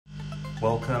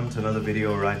Welcome to another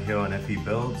video right here on FE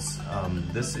Builds.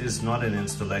 This is not an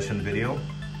installation video,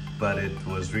 but it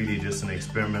was really just an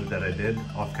experiment that I did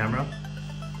off camera.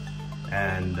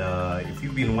 And if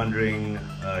you've been wondering,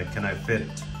 can I fit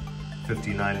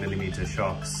 59mm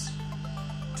shocks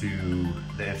to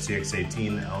the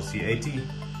FCX18 LC80,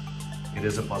 it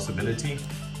is a possibility.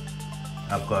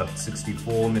 I've got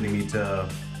 64mm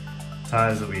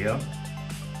tires over here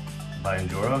by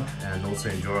Injora, and also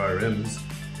Injora rims,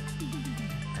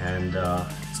 and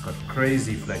it's got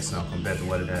crazy flex now compared to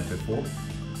what it had before.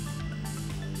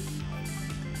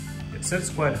 It sits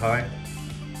quite high,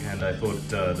 and I thought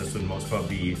this would most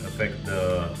probably affect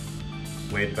the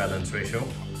weight balance ratio,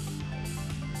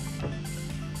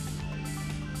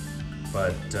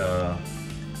 but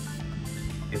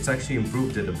it's actually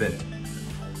improved it a bit.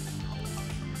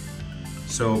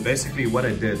 So basically what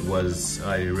I did was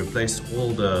I replaced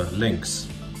all the links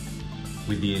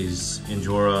with these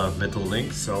Injora metal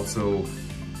links. I also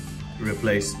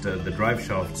replaced the drive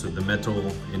shafts with the metal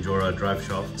Injora drive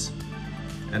shafts.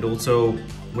 And also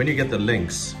when you get the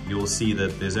links, you'll see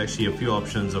that there's actually a few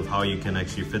options of how you can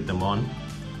actually fit them on.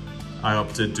 I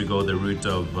opted to go the route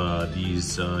of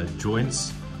these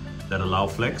joints that allow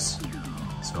flex.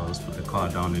 So let's put the car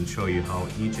down and show you how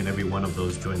each and every one of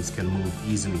those joints can move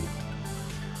easily.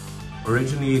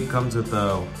 Originally it comes with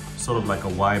a sort of like a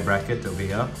Y bracket over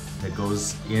here that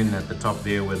goes in at the top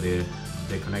there where they're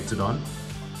connected on,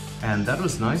 and that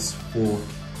was nice for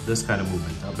this kind of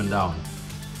movement up and down,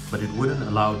 but it wouldn't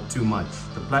allow too much.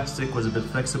 The plastic was a bit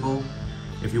flexible.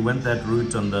 If you went that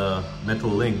route on the metal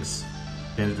links,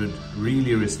 then it would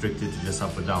really restrict it to just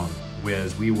up or down,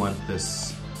 whereas we want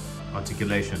this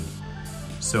articulation.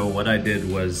 So what I did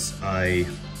was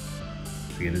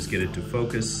if we can just get it to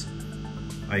focus,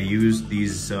 I used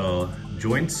these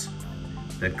joints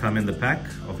that come in the pack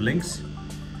of links,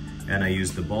 and I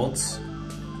used the bolts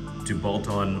to bolt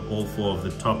on all four of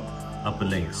the top upper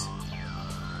links.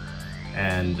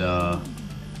 And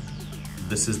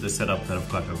this is the setup that I've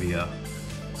got over here.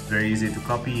 It's very easy to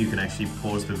copy. You can actually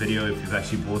pause the video if you've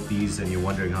actually bought these and you're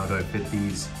wondering how do I fit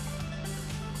these.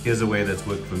 Here's a way that's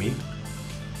worked for me.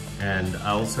 And I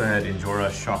also had Injora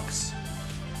shocks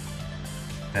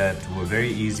that were very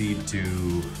easy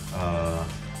to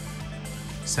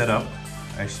set up.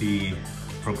 I actually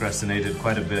procrastinated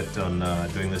quite a bit on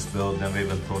doing this build. Never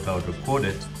even thought I would record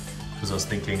it, because I was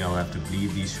thinking I'll have to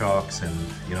bleed these shocks and,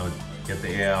 you know, get the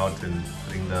air out and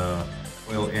putting the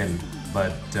oil in.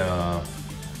 But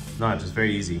no, it was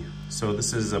very easy. So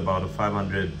this is about a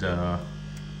 500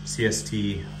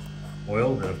 CST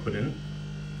oil that I've put in,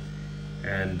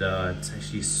 and it's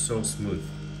actually so smooth.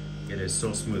 It is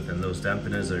so smooth, and those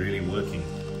dampeners are really working.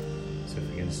 So if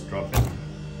we can just drop it,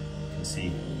 you can see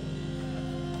it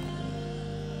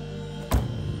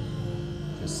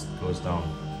just goes down.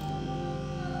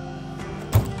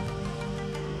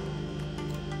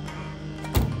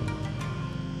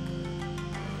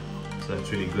 So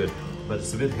that's really good, but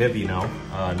it's a bit heavy now,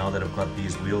 now that I've got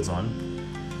these wheels on.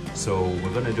 So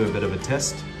we're going to do a bit of a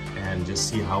test and just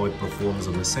see how it performs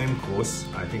on the same course.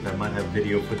 I think I might have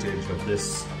video footage of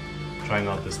this, trying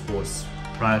out this course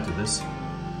prior to this,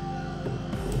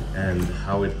 and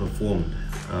how it performed.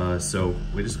 So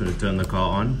we're just going to turn the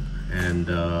car on and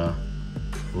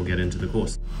we'll get into the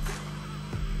course.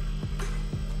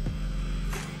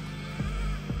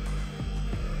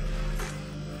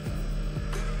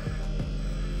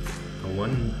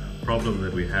 One problem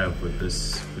that we have with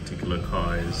this particular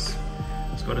car is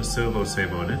it's got a servo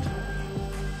saver on it.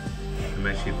 I'm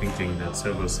actually thinking that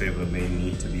servo saver may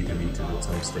need to be deleted at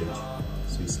some stage.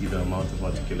 So you see the amount of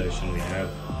articulation we have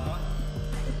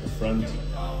at the front.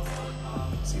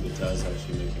 See the tires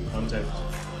actually making contact,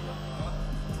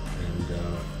 and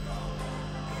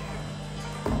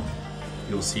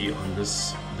you'll see on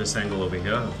this angle over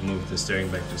here, I've moved the steering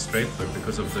back to straight, but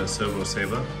because of the servo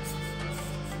saver,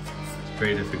 it's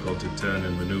very difficult to turn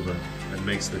and maneuver. That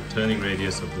makes the turning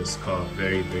radius of this car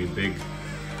very, very big,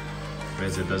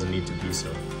 whereas it doesn't need to be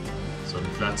so. So on a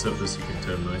flat surface you can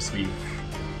turn nicely,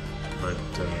 but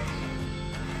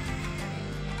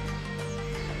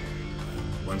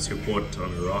once you're caught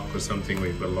on a rock or something where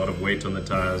you've got a lot of weight on the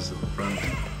tires at the front,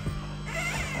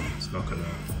 it's not gonna,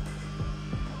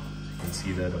 you can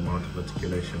see that amount of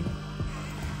articulation.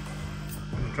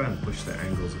 I'm gonna try and push the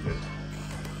angles a bit.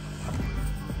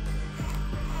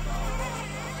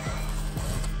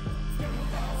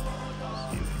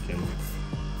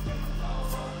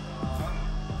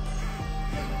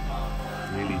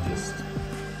 Just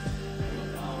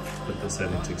put this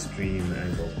at its extreme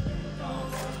angle.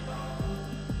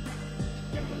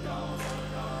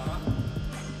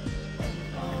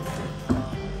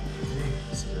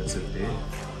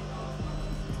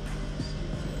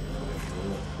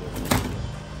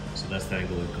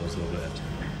 cable that goes over it.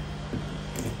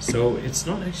 So it's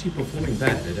not actually performing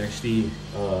bad. It actually,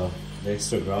 the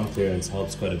extra ground clearance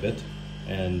helps quite a bit,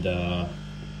 and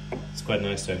it's quite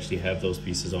nice to actually have those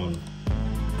pieces on.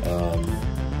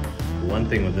 One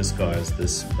thing with this car is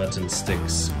this button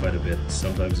sticks quite a bit.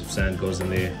 Sometimes if sand goes in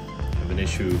there, I have an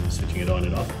issue switching it on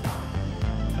and off.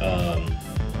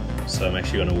 So I'm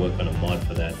actually going to work on a mod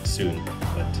for that soon.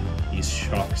 But these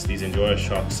shocks, these Injora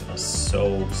shocks are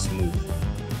so smooth.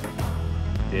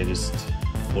 They're just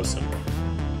awesome.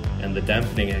 And the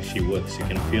dampening actually works. You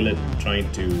can feel it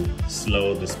trying to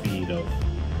slow the speed of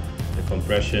the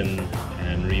compression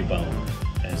and rebound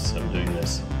as I'm doing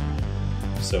this.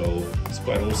 So it's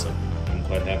quite awesome. I'm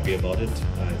quite happy about it.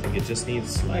 I think it just needs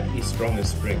slightly stronger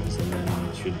springs and then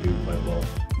it should do quite well.